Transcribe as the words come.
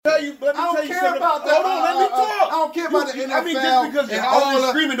let me I tell don't you care something. about that. Hold on, let me talk. I don't care about the NFL. I mean, just because you're always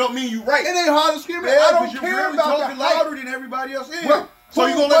screaming don't mean you right. It ain't hard to scream. Yeah, I don't you're care really about talking the hype. louder than everybody else in. Well, so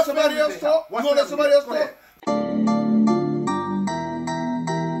you gonna let what somebody family else they have? talk? You What gonna let family somebody they else have? Go talk? ahead.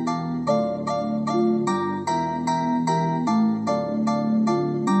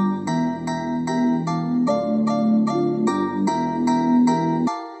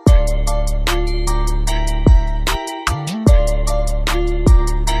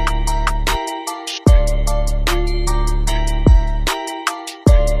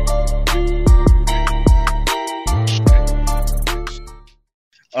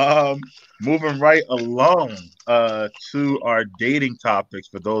 Moving right along to our dating topics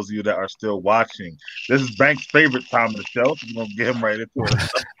for those of you that are still watching. This is Bank's favorite time of the show, so we're gonna get him right into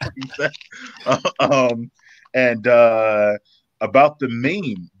it. And about the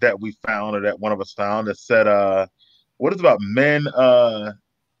meme that we found, or that one of us found, that said, "What is about men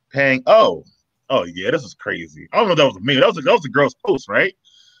paying?" Oh, yeah, this is crazy. I don't know if that was a meme. That was a girl's post, right?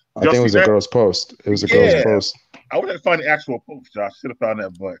 I think it was a girl's post. It was a girl's post. I would have to find the actual post, Josh. Should have found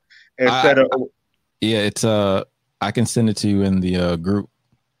that, but instead of it's I can send it to you in the group.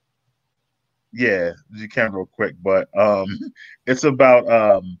 Yeah, you can real quick, but it's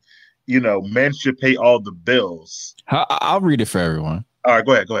about men should pay all the bills. I'll read it for everyone. All right,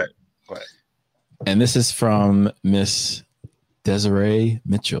 go ahead. And this is from Miss Desiree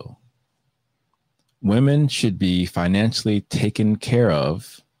Mitchell. Women should be financially taken care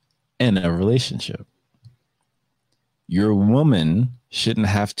of in a relationship. Your woman shouldn't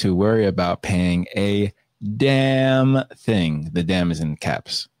have to worry about paying a damn thing. The damn is in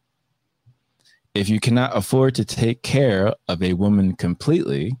caps. If you cannot afford to take care of a woman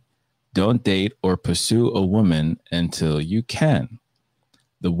completely, don't date or pursue a woman until you can.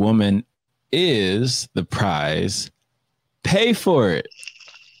 The woman is the prize. Pay for it.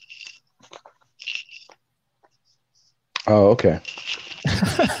 Oh, okay.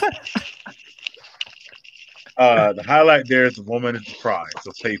 The highlight there is the woman is the prize,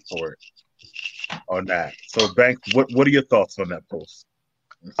 so pay for it on that. So, Bank, what are your thoughts on that post?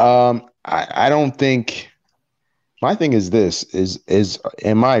 I don't think. My thing is this: is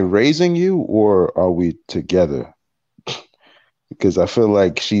am I raising you or are we together? Because I feel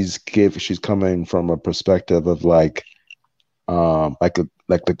like she's coming from a perspective of like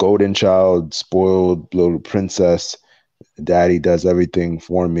the golden child, spoiled little princess. Daddy does everything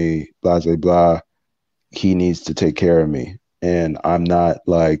for me, blah blah blah. He needs to take care of me. And I'm not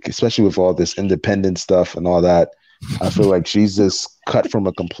like, especially with all this independent stuff and all that, I feel like she's just cut from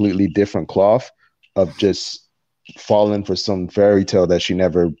a completely different cloth of just falling for some fairy tale that she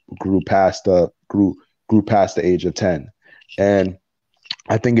never grew past the age of 10. And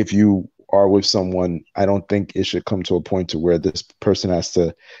I think if you are with someone, I don't think it should come to a point to where this person has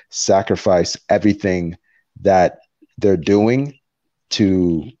to sacrifice everything that they're doing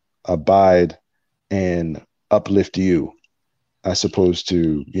to abide and uplift you, as opposed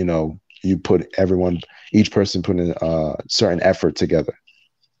to, you put each person put in a certain effort together.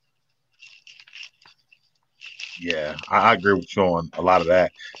 Yeah, I agree with you on a lot of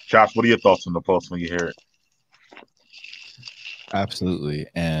that. Josh, what are your thoughts on the post when you hear it? Absolutely.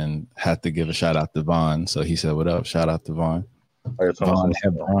 And had to give a shout out to Vaughn. So he said, what up? Shout out to Vaughn. Vaughn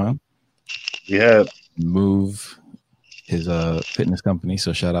Hebron. Yeah. Move his fitness company.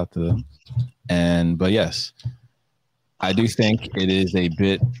 So shout out to them. But yes, I do think it is a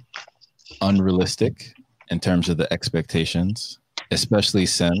bit unrealistic in terms of the expectations, especially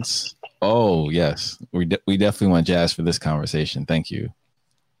since, oh yes, we definitely want Jazz for this conversation. Thank you.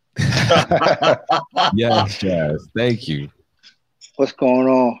 Yes, Jazz. Thank you. What's going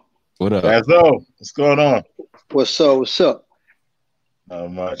on? What up? Jazzo, what's going on? What's up?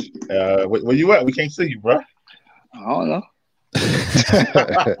 Not much. Where you at? We can't see you, bro. I don't know.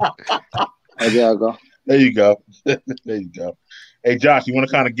 Oh, there I go. There you go. There you go. Hey, Josh, you want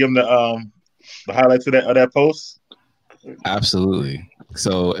to kind of give them the highlights of that post? Absolutely.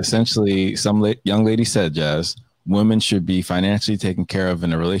 So essentially, some young lady said, Jazz, women should be financially taken care of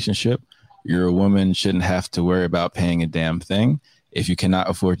in a relationship. Your woman shouldn't have to worry about paying a damn thing. If you cannot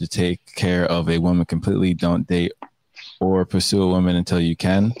afford to take care of a woman completely, don't date or pursue a woman until you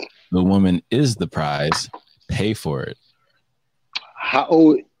can. The woman is the prize. Pay for it. How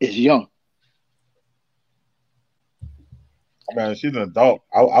old is young? Man, she's an adult.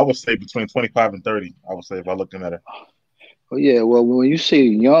 I would say between 25 and 30. I would say if I looked at her. Oh yeah, well, when you say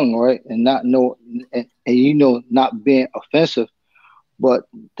young, right, and not being offensive, but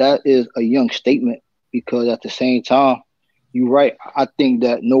that is a young statement, because at the same time, you're right. I think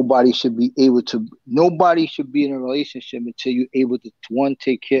that nobody should be in a relationship until you're able to, one,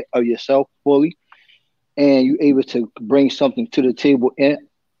 take care of yourself fully, and you're able to bring something to the table in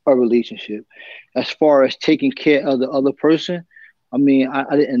a relationship. As far as taking care of the other person, I mean,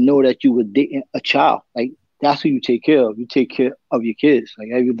 I didn't know that you were dating a child. Like, that's who you take care of. You take care of your kids. Like,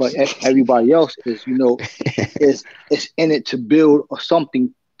 everybody else is, is in it to build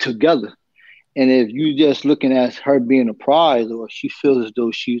something together. And if you just looking at her being a prize, or she feels as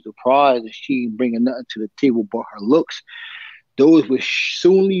though she's the prize and she ain't bringing nothing to the table but her looks, those will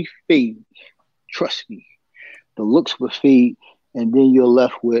soonly fade. Trust me. The looks will fade, and then you're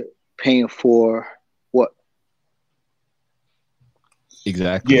left with paying for what?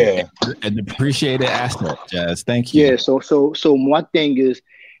 Exactly. Yeah. An appreciated asset, Jazz. Thank you. Yeah. So my thing is,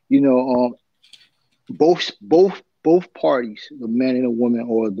 both parties, the man and the woman,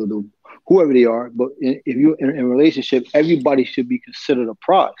 or the whoever they are, but if you're in a relationship, everybody should be considered a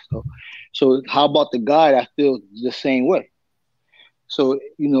prize. So how about the guy that feels the same way? So,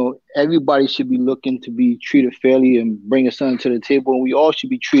 everybody should be looking to be treated fairly and bringing something to the table, and we all should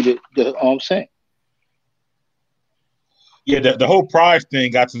be treated the same. Yeah, the whole prize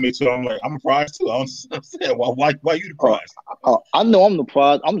thing got to me too. I'm like, I'm a prize too. I'm saying, why you the prize? I know I'm the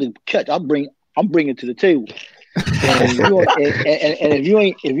prize. I'm the catch. I'm bringing it to the table. And if you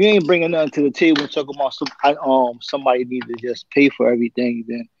ain't bringing nothing to the table and talking about somebody needs to just pay for everything,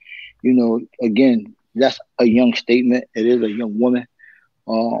 then again, that's a young statement. It is a young woman,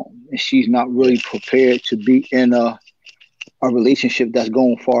 and she's not really prepared to be in a relationship that's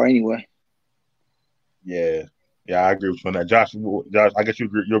going far anyway. Yeah, I agree with you on that, Josh. I guess you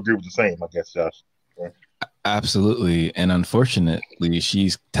agree with the same. I guess, Josh. Yeah. Absolutely, and unfortunately,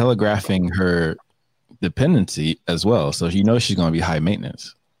 she's telegraphing her dependency as well, so she's going to be high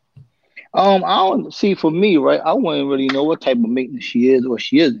maintenance. I don't see, for me, right, I wouldn't really know what type of maintenance she is or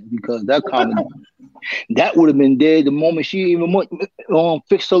she isn't, because that would have been dead the moment she even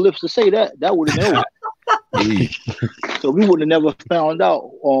fixed her lips to say that. That would have been over. So we would have never found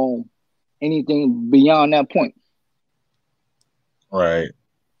out anything beyond that point. Right.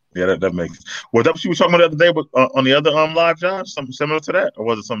 Yeah, that makes sense. Was that what you were talking about the other day, but on the other live, Josh? Something similar to that, or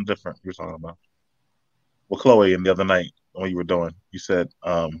was it something different you were talking about? Well, Chloe, and the other night when you were doing, you said,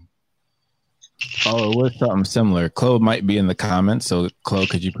 oh, it was something similar. Chloe might be in the comments, so Chloe,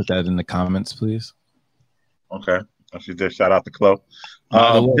 could you put that in the comments, please? Okay, I should just shout out to Chloe.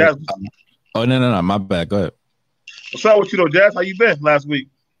 Jazz, no, my bad. Go ahead. What's up with you though, Jazz? How you been last week?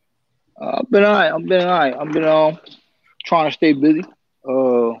 I've been all right. I've been trying to stay busy.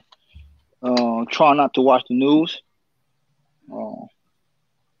 Trying not to watch the news.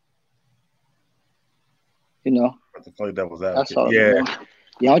 To play devil's advocate. That's all. Yeah.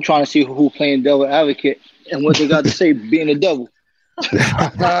 Yeah, I'm trying to see who playing devil advocate and what they got to say being the devil.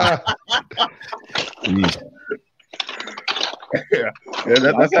 That's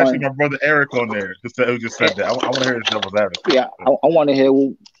actually my brother Eric on there who just said that. I want to hear his devil's advocate. Yeah, I want to hear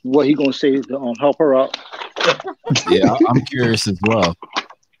what he gonna say to help her out. Yeah, I'm curious as well.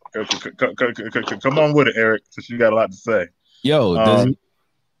 Come on with it, Eric, since you got a lot to say. Yo,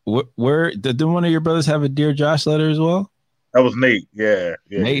 did one of your brothers have a Dear Josh letter as well? That was Nate. Yeah.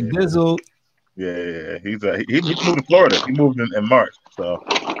 Nate Dizzle. Yeah. He moved to Florida. He moved in March. So.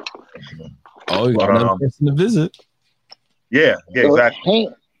 Oh, you got another person to visit. Yeah, exactly.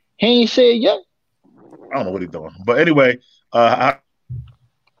 He ain't said yet. I don't know what he's doing, but anyway, how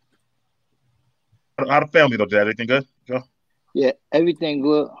the family though, Dad? Everything good, Joe? Yeah, everything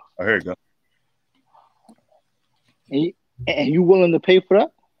good. Oh, here you go. And you willing to pay for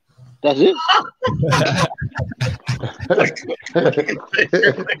that? That's it.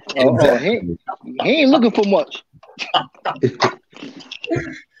 He ain't looking for much.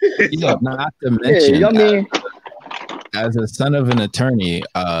 Yeah, not to mention. Yeah, I mean, as a son of an attorney,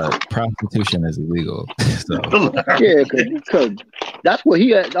 prostitution is illegal. So. Yeah, because that's what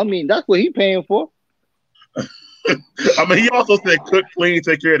he. That's what he paying for. I mean, he also said cook, clean,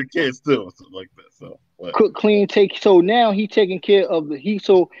 take care of the kids too, something like that. So what? Cook, clean, take. So now he taking care of the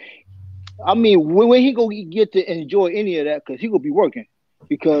So, I mean, when he go get to enjoy any of that, because he gonna be working,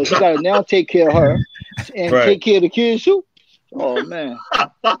 because he gotta now take care of her and take care of the kids too. Oh man,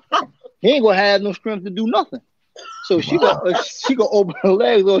 he ain't gonna have no strength to do nothing. So she gonna open her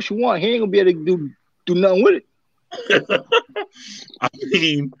legs all she want. He ain't gonna be able to do nothing with it. I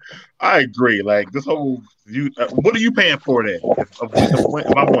mean, I agree. Like this whole, what are you paying for then? If I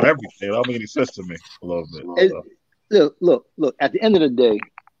want everything, that don't make any sense to me a little bit. So. Look. At the end of the day,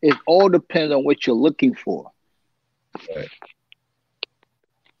 it all depends on what you're looking for. Right.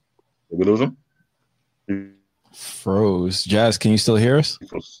 Did we lose him? Froze. Jazz, can you still hear us? It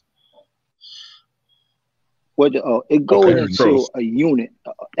goes Okay, into froze. a unit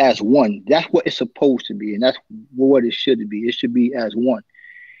as one. That's what it's supposed to be, and that's what it should be. It should be as one.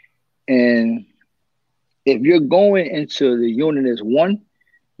 And if you're going into the unit as one,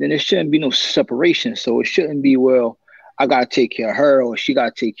 then there shouldn't be no separation. So it shouldn't be, well, I gotta take care of her or she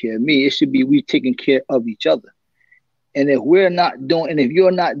gotta take care of me. It should be we taking care of each other. And if you're not doing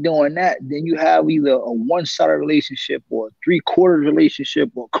that, then you have either a one-sided relationship or a three-quarter relationship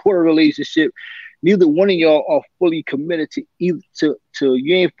or a quarter relationship. Neither one of y'all are fully committed to you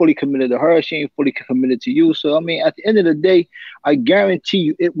ain't fully committed to her, she ain't fully committed to you. So I mean, at the end of the day, I guarantee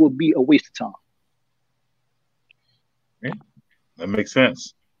you it will be a waste of time. Yeah, that makes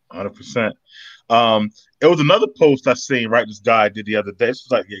sense. 100%. It was another post I seen, right? This guy did the other day. This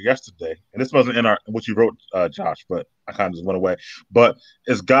was like yesterday, and this wasn't in what you wrote, Josh, but I kind of just went away. But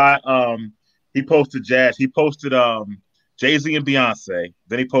this guy, he posted Jazz. He posted Jay-Z and Beyonce.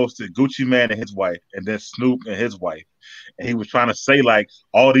 Then he posted Gucci Mane and his wife, and then Snoop and his wife. And he was trying to say like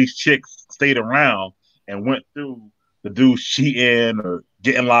all these chicks stayed around and went through the dude cheating or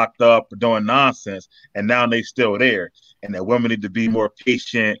getting locked up or doing nonsense, and now they still there. And that women need to be more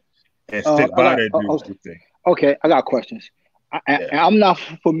patient and stick by their dudes. Okay, I got questions. I'm not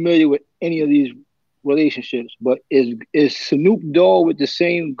familiar with any of these relationships, but is Snoop Dogg with the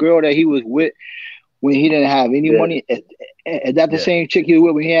same girl that he was with when he didn't have any money? Is that the same chick he was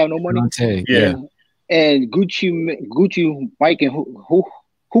with when he had no money? Yeah. And Gucci, Mike, and who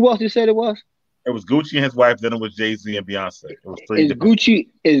else you said it was? It was Gucci and his wife. Then it was Jay-Z and Beyonce. It was three.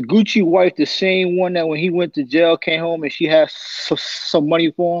 Is Gucci wife the same one that when he went to jail, came home and she had some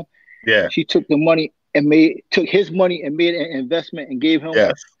money for him? Yeah. She took the money and took his money and made an investment and gave him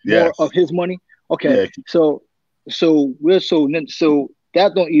more of his money. Okay. Yeah. So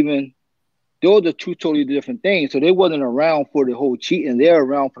that don't even. Those are two totally different things. So they wasn't around for the whole cheating. They're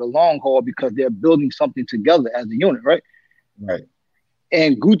around for the long haul because they're building something together as a unit, right? Right.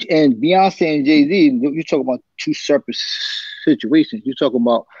 And Gucci and Beyonce and Jay-Z, you're talking about two separate situations. You're talking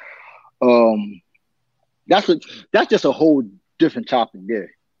about that's just a whole different topic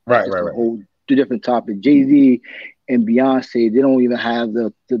there. Right. A whole different topic. Jay-Z and Beyonce, they don't even have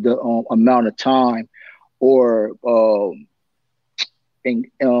the amount of time or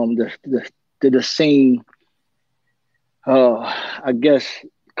the same I guess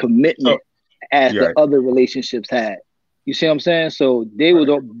commitment as the other relationships had. You see what I'm saying? So they was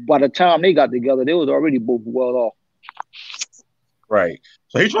by the time they got together, they was already both well off. Right.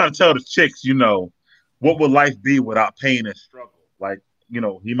 So he's trying to tell the chicks, what would life be without pain and struggle? Like,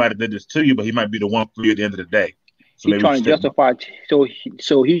 he might have did this to you, but he might be the one for you at the end of the day. So he's trying to justify.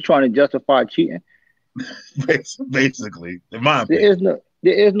 So he's trying to justify cheating. Basically, in my opinion,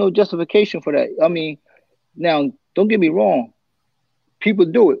 there is no justification for that. I mean, now don't get me wrong. People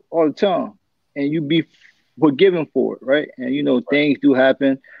do it all the time, and you be forgiven for it, right? And things do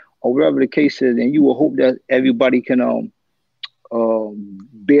happen, or whatever the case is, and you will hope that everybody can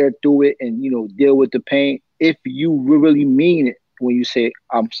bear through it and deal with the pain if you really mean it when you say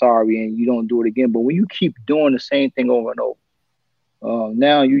I'm sorry and you don't do it again. But when you keep doing the same thing over and over,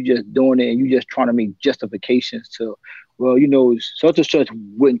 now you just doing it and you just trying to make justifications to, well, such and such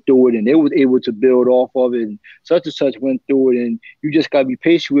went through it and they was able to build off of it, and such went through it, and you just gotta be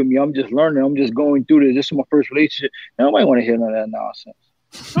patient with me. I'm just learning. I'm just going through this. This is my first relationship. Nobody want to hear none of that nonsense.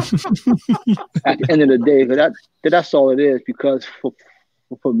 At the end of the day, but that's all it is. Because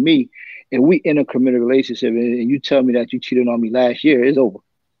for me, if we in a committed relationship and you tell me that you cheated on me last year, it's over.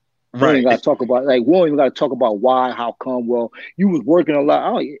 Right. We ain't got to talk about we don't even got to talk about why, how come. Well, you was working a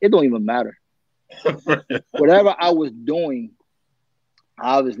lot. It don't even matter. Whatever I was doing,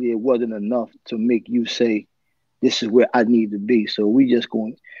 obviously it wasn't enough to make you say this is where I need to be. So we just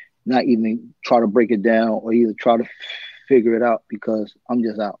going not even try to break it down or either try to figure it out because I'm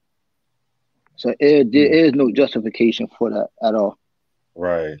just out. So there is no justification for that at all.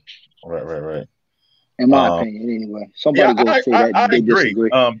 Right. In my opinion, anyway. Somebody go say that they agree. Disagree.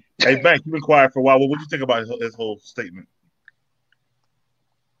 Hey, Bank, you've been quiet for a while. What do you think about his whole statement?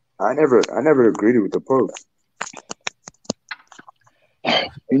 I never agreed with the post.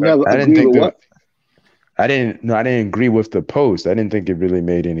 You never agreed with what? I didn't agree with the post. I didn't think it really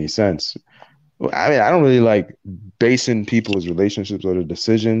made any sense. I mean, I don't really like basing people's relationships or their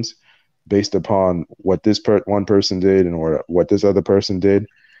decisions based upon what this one person did or what this other person did.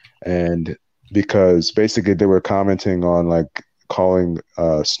 And because basically they were commenting on calling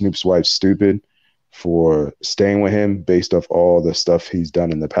Snoop's wife stupid for staying with him based off all the stuff he's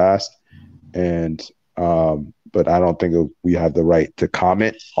done in the past. And but I don't think we have the right to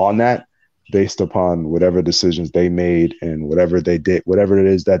comment on that. based upon whatever decisions they made and whatever they did, whatever it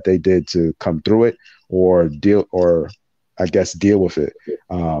is that they did to come through it or deal with it.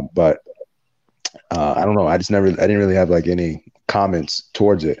 But I don't know. I didn't really have like any comments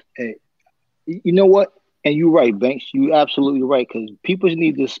towards it. Hey, you know what? And you're right, Banks. You're absolutely right, because people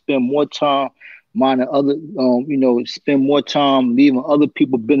need to spend more time minding other, spend more time leaving other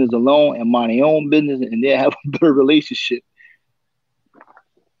people's business alone and mind their own business, and they'll have a better relationship.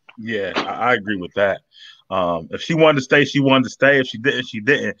 Yeah, I agree with that. If she wanted to stay, she wanted to stay. If she didn't, she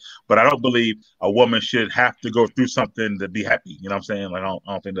didn't. But I don't believe a woman should have to go through something to be happy. You know what I'm saying? Like, I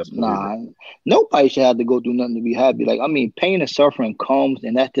don't think that's cool. Nah, nobody should have to go through nothing to be happy. Like, I mean, pain and suffering comes,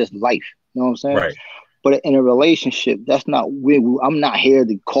 and that's just life. You know what I'm saying? Right. But in a relationship, that's not. I'm not here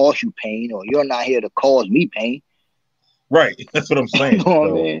to cause you pain, or you're not here to cause me pain. Right. That's what I'm saying. You know what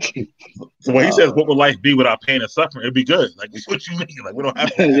I mean? So when he says, "What would life be without pain and suffering?" It'd be good. Like, what you mean? Like, we don't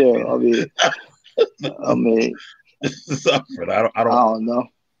have to. Yeah, I mean, suffering. I don't know.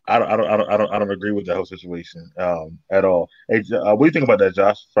 I don't agree with the whole situation at all. Hey, what do you think about that,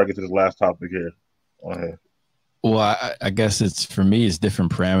 Josh? Before I get to this last topic here. Go ahead. Well, I guess for me, it's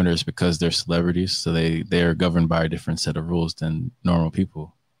different parameters because they're celebrities, so they are governed by a different set of rules than normal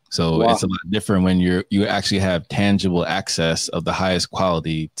people. So It's a lot different when you actually have tangible access of the highest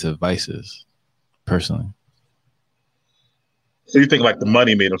quality to vices. Personally, so you think like the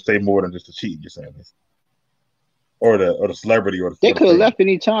money made them stay more than just the cheat? You're saying this, or the celebrity, or they could have left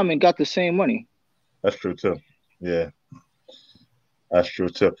any time and got the same money. That's true too. Yeah. That's true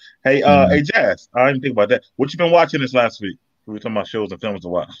too. Hey, hey, Jazz. I didn't think about that. What you been watching this last week? We were talking about shows and films to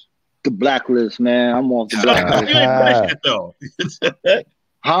watch. The Blacklist, man. I'm off the Blacklist. You ain't finished it though.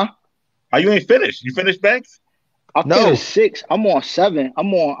 Huh? You ain't finished? You finished Banks? I finished 6. I'm on 7.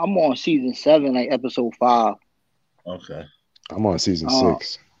 I'm on season 7, like episode 5. Okay. I'm on season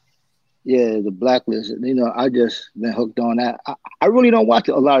 6. Yeah, the Blacklist. I just been hooked on that. I really don't watch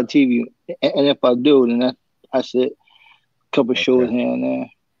a lot of TV, and if I do, then that's it. Couple shows here and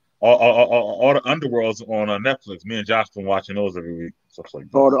there. All the Underworlds on Netflix. Me and Josh been watching those every week. Stuff like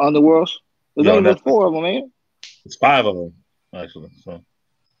that. All the Underworlds? There's only 4 of them, man. It's 5 of them, actually. So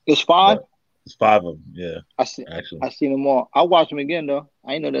it's 5? Yeah, it's 5 of them, yeah. I seen them all. I'll watch them again, though.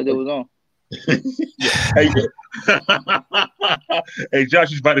 I didn't know that they was on. Hey,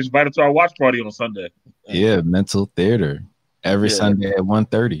 Josh, you invited to our watch party on Sunday. Yeah, Mental Theater. Every Sunday at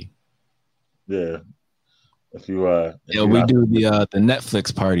 1:30. Yeah. If we do the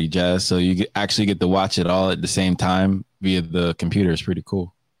Netflix party, Jazz. So you actually get to watch it all at the same time via the computer. It's pretty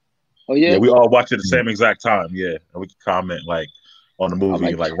cool. Oh yeah, we all watch it at the same exact time. Yeah, and we can comment like on the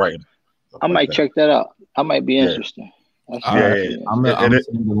movie, right. I might check that out. I might be interested. I'm sending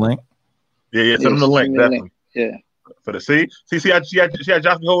the link. Yeah, send them the link definitely. Yeah. For the see, she had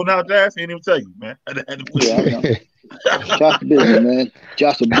Josh holding out, Jazz. He didn't even tell you, man. I know. Josh busy, man.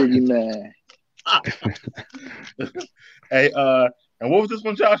 Josh a busy man. Hey, and what was this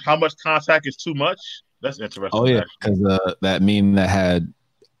one, Josh? How much contact is too much? That's interesting. Oh yeah, because that meme that had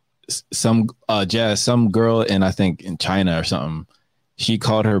some girl I think in China or something. She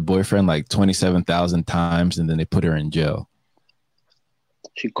called her boyfriend like 27,000 times, and then they put her in jail.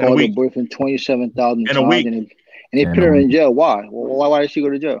 She called her boyfriend 27,000 times, in a week, and they put her in jail. Why? Why did she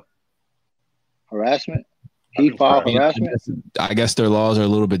go to jail? Harassment. He filed harassment. I guess their laws are a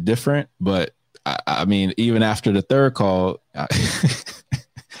little bit different, but I mean, even after the third call,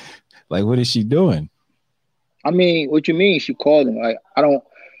 like, what is she doing? I mean, what you mean? She called him. Like, I don't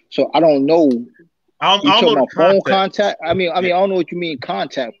know. I you talking about phone contact? I mean, I don't know what you mean.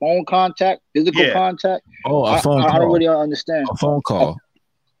 Contact, phone contact, physical contact. Oh, a phone call. I don't really understand. A phone call.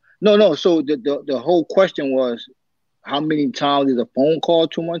 No. So the whole question was, how many times is a phone call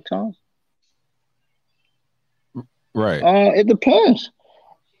too much times? Right. It depends.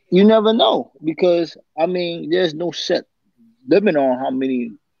 You never know, because I mean, there's no set limit on how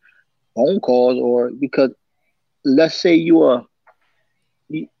many phone calls, or because let's say you are,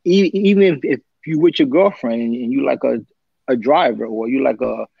 even if you with your girlfriend and you like a driver, or you like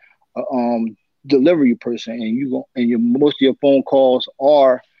a delivery person, and most of your phone calls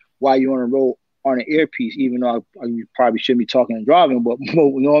are while you're on the road on an earpiece, even though you probably shouldn't be talking and driving, but you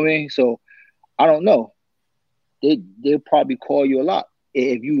know what I mean? So I don't know. They'll probably call you a lot.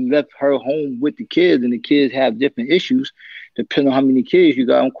 If you left her home with the kids and the kids have different issues, depending on how many kids you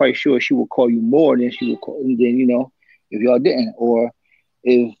got, I'm quite sure she will call you more than she would call, if y'all didn't, or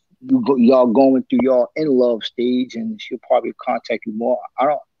if y'all going through y'all in love stage, and she'll probably contact you more.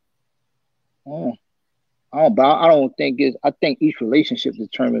 I think each relationship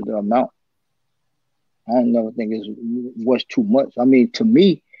determines the amount. I don't never think it's what's too much. I mean, to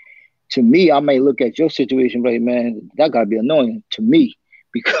me, to me, I may look at your situation, like, man, that gotta be annoying to me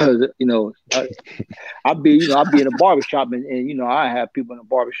because I'll be in a barbershop and I have people in the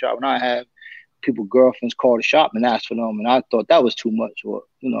barbershop and I have people girlfriends call the shop and ask for them, and I thought that was too much,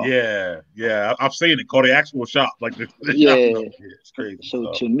 Yeah, I've seen it called the actual shop, like the yeah. shop. Yeah, it's crazy.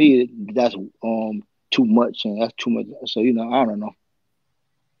 So to me, that's too much, and that's too much. So I don't know.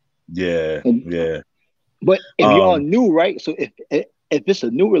 Yeah. But if y'all new, right? So if it's a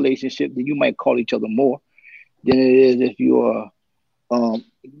new relationship, then you might call each other more than it is if you are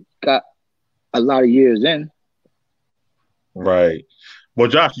got a lot of years in. Right. Well,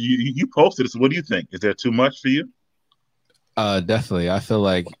 Josh, you posted this. What do you think? Is there too much for you? Definitely. I feel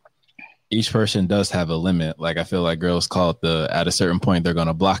like each person does have a limit. Like I feel like girls call it at a certain point they're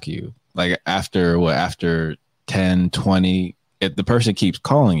gonna block you. Like after 10, 20, if the person keeps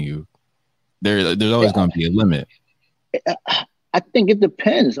calling you, there's always gonna be a limit. I think it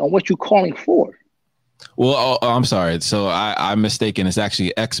depends on what you're calling for. Well, I'm sorry. So I'm mistaken. It's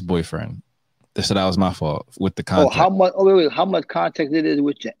actually ex-boyfriend. So that was my fault with the contact. How much contact it is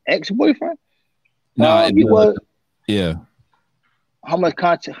with your ex-boyfriend? No, yeah. How much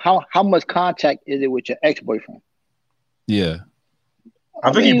contact? How much contact is it with your ex-boyfriend? Yeah.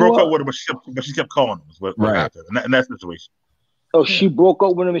 I think he broke up with her, but she kept calling him. What right. happened in that situation? Oh, she broke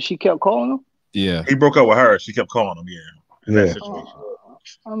up with him and she kept calling him? Yeah. He broke up with her. She kept calling him. Yeah. In that situation.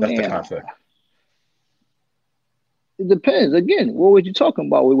 That's the concept. It depends. Again, what was you talking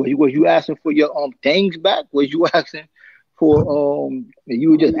about? Was you asking for your things back? Was you asking for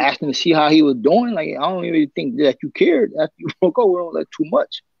you were just asking to see how he was doing? Like, I don't even think that you cared after you broke up with him, like too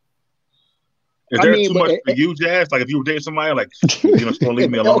much. Is there too much for you, Jazz? Like if you were dating somebody, like just gonna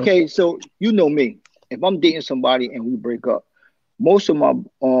leave me alone? Okay, so you know me. If I'm dating somebody and we break up, most of my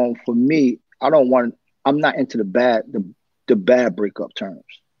for me, I'm not into the bad breakup terms.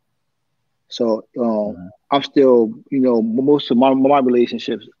 So I'm still, most of my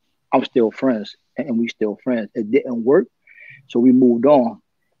relationships, I'm still friends and we still friends. It didn't work, so we moved on.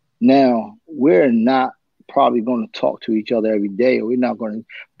 Now we're not probably going to talk to each other every day, or we're not going to.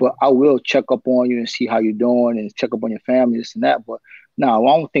 But I will check up on you and see how you're doing, and check up on your family, this and that. But no,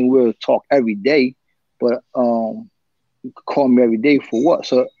 I don't think we'll talk every day. But you could call me every day for what?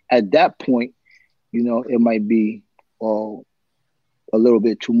 So at that point, it might be a little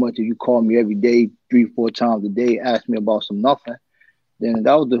bit too much. If you call me every day, 3-4 times a day, ask me about some nothing, then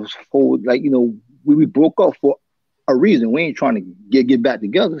that was the whole, we broke up for a reason. We ain't trying to get back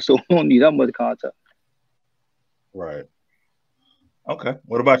together, so we don't need that much contact. Right. Okay.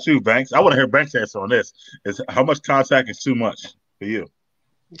 What about you, Banks? I want to hear Banks' answer on this. Is how much contact is too much for you?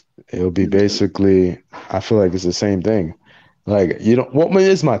 It'll be basically, I feel like it's the same thing. Like, what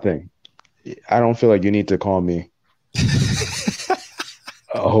is my thing? I don't feel like you need to call me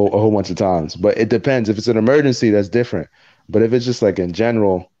a whole bunch of times, but it depends. If it's an emergency, that's different. But if it's just like in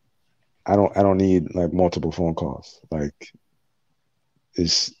general, I don't need like multiple phone calls. Like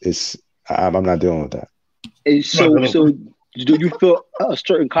I'm not dealing with that. So do you feel a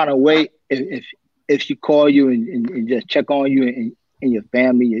certain kind of way if she call you and just check on you and your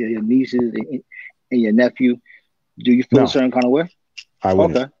family, your nieces and your nephew? Do you feel a certain kind of way? I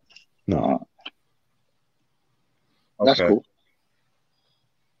wouldn't. Okay. No. That's cool.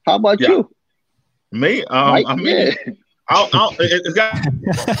 How about you? Me? Mike, I mean, it's got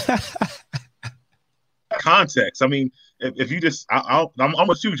context. I mean, if you just, I'm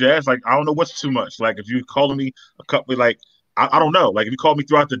with you, Jazz. Like, I don't know what's too much. Like, if you calling me a couple, like, I don't know. Like, if you call me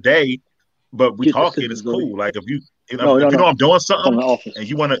throughout the day, but we talking, it's cool. Like, if you know I'm doing something and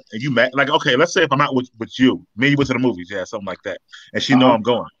you want to, and you like, okay, let's say if I'm out with you, maybe went to the movies, something like that, and she know I'm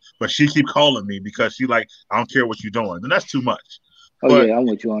going, but she keep calling me because she like, I don't care what you're doing, then that's too much. Yeah, I'm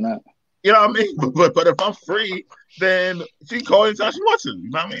with you on that. You know what I mean? But if I'm free, then she can call anytime she wants to.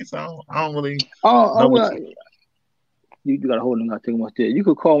 You know what I mean? So I don't really. You got to hold them. Got to take them off there. You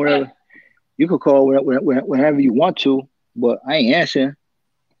could call whenever. You could call whenever you want to, but I ain't answering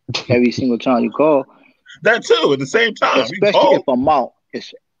every single time you call. That too. At the same time, especially if I'm out.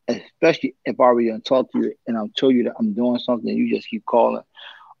 Especially if I already talked to you and I'm told you that I'm doing something, and you just keep calling.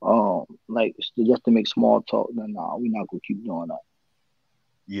 Like just to make small talk. Then we're not gonna keep doing that.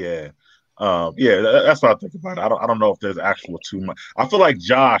 Yeah. That's what I think about it. I don't know if there's actual too much. I feel like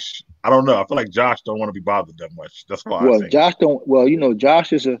Josh. I don't know. I feel like Josh don't want to be bothered that much. That's why. Well, Josh don't. Well,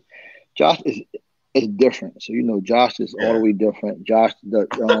 Josh is different. So Josh is all the way different. Josh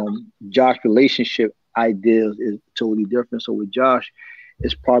Josh relationship ideas is totally different. So with Josh,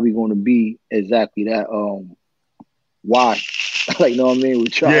 it's probably going to be exactly that. Why? Like, you know what I mean?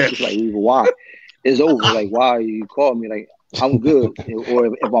 With Josh, it's like, why? It's over. Like, why you call me? Like, I'm good. Or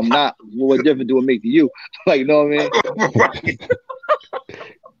if I'm not, what difference do it make to you? Like, you know what I mean? Right.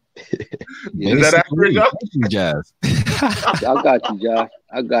 Yeah. Is that accurate, Josh? Thank you, Jazz. I got you, Josh.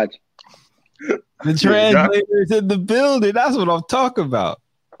 I got you. The translators in the building. That's what I'm talking about.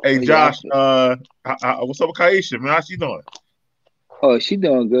 Hey, Josh, what's up with Kaisha, man? How she doing? Oh, she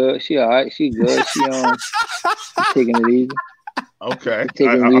doing good. She all right. She good. She taking it easy. Okay.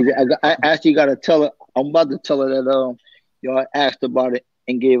 Taking it easy. I actually got to tell her. I'm about to tell her that y'all asked about it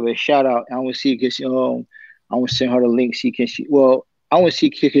and gave her a shout out. I want to see because I want to send her the link. I want to see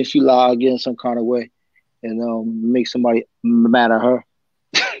can she log in some kind of way and make somebody mad at her.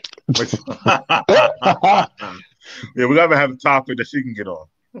 Yeah, we gotta have a topic that she can get on.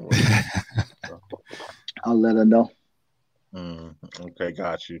 I'll let her know. Okay,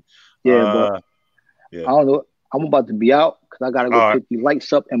 got you. Yeah, but I don't know. I'm about to be out because I gotta go put the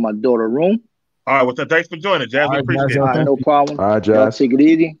lights up in my daughter's room. All right, well, thanks for joining, Jazz. We appreciate it. All right, no problem. All right, Y'all Jazz. take it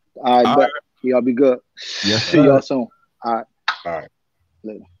easy. All right, but y'all be good. Yes, See y'all soon. All right. All right.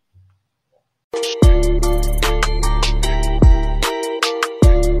 Later.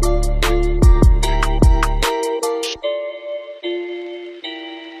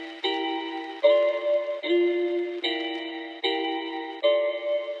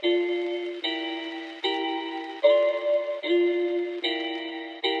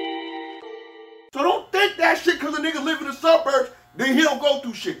 So don't think that shit because a nigga live in the suburbs, then he don't go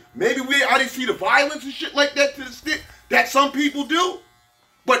through shit. Maybe I didn't see the violence and shit like that to the stick that some people do,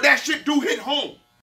 but that shit do hit home.